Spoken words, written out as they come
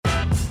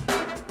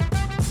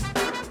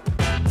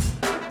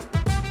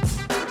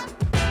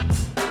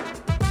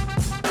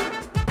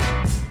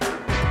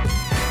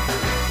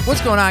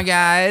What's going on,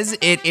 guys?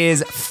 It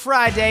is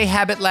Friday,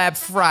 Habit Lab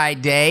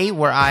Friday,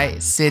 where I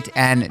sit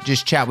and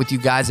just chat with you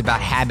guys about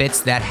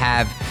habits that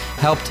have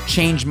helped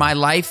change my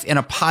life in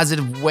a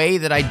positive way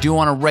that I do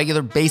on a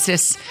regular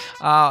basis.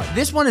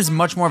 This one is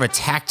much more of a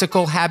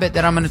tactical habit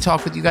that I'm going to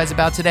talk with you guys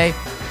about today.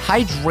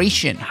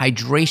 Hydration.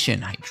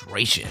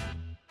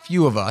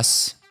 Few of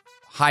us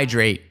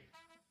hydrate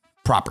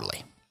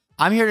properly.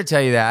 I'm here to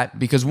tell you that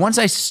because once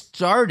I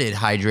started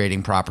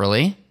hydrating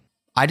properly,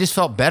 I just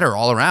felt better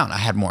all around. I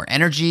had more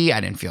energy.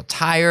 I didn't feel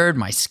tired.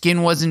 My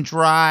skin wasn't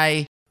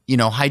dry. You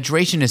know,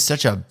 hydration is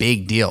such a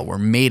big deal. We're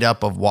made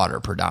up of water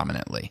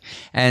predominantly.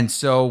 And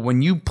so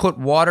when you put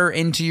water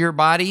into your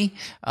body,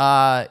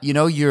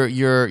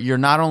 you're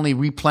not only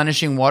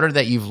replenishing water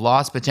that you've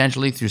lost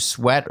potentially through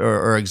sweat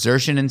or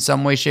exertion in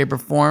some way, shape, or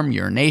form,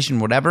 urination,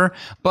 whatever,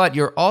 but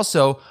you're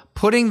also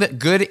putting the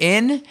good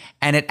in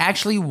and it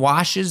actually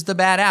washes the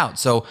bad out.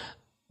 So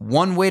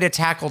one way to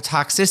tackle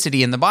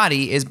toxicity in the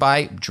body is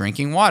by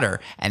drinking water.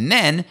 And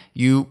then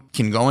you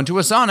can go into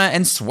a sauna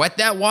and sweat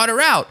that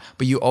water out,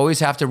 but you always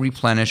have to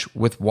replenish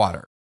with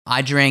water.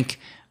 I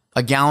drink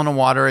a gallon of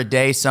water a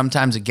day,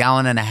 sometimes a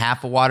gallon and a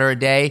half of water a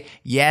day.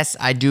 Yes,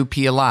 I do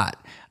pee a lot.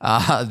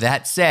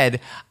 That said,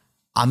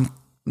 I'm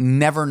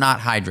never not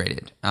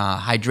hydrated.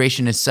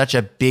 Hydration is such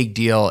a big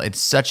deal. It's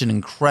such an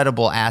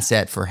incredible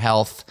asset for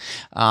health.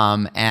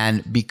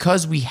 And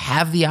because we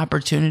have the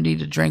opportunity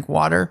to drink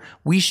water,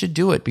 we should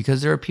do it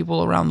because there are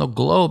people around the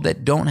globe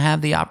that don't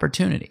have the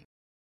opportunity.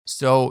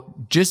 So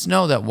just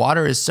know that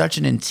water is such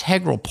an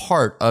integral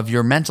part of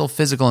your mental,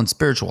 physical, and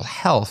spiritual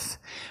health.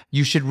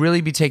 You should really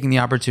be taking the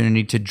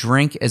opportunity to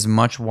drink as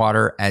much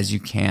water as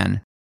you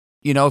can.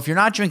 You know, if you're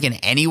not drinking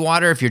any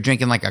water, if you're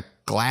drinking like a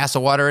glass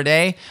of water a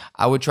day,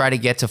 I would try to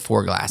get to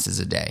 4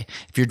 glasses a day.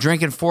 If you're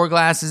drinking 4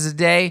 glasses a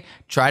day,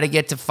 try to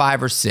get to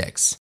 5 or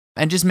 6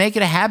 and just make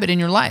it a habit in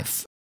your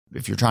life.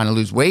 If you're trying to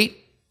lose weight,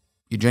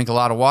 you drink a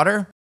lot of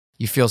water,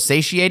 you feel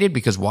satiated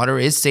because water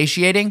is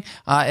satiating.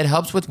 It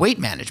helps with weight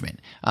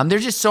management.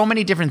 There's just so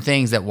many different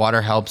things that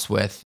water helps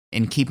with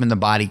in keeping the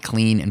body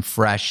clean and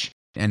fresh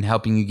and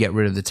helping you get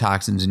rid of the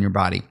toxins in your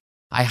body.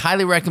 I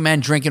highly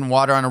recommend drinking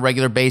water on a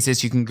regular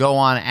basis. You can go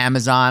on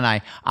Amazon.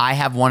 I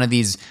have one of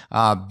these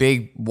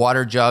big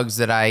water jugs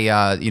that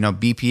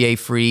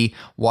BPA-free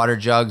water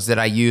jugs that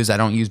I use. I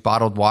don't use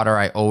bottled water.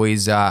 I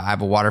always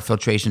have a water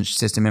filtration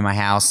system in my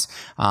house.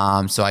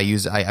 So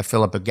I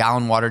fill up a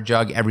gallon water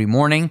jug every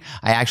morning.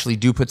 I actually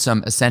do put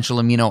some essential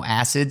amino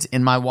acids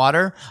in my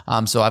water.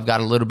 So I've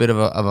got a little bit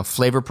of a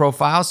flavor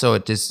profile. So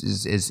it just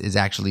is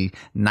actually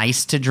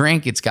nice to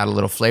drink. It's got a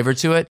little flavor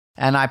to it.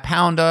 And I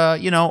pound,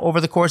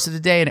 over the course of the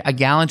day, a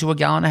gallon to a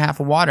gallon and a half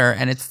of water,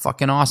 and it's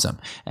fucking awesome.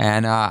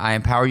 And I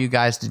empower you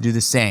guys to do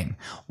the same.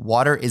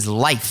 Water is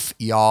life,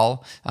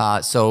 y'all.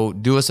 So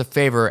do us a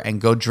favor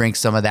and go drink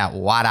some of that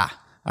water.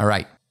 All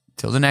right.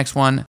 Till the next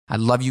one, I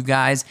love you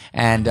guys.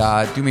 And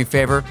do me a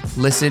favor,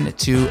 listen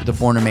to the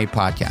Born and Made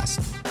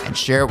podcast and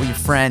share it with your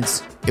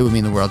friends. It would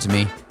mean the world to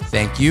me.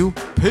 Thank you.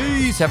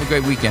 Peace. Have a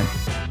great weekend.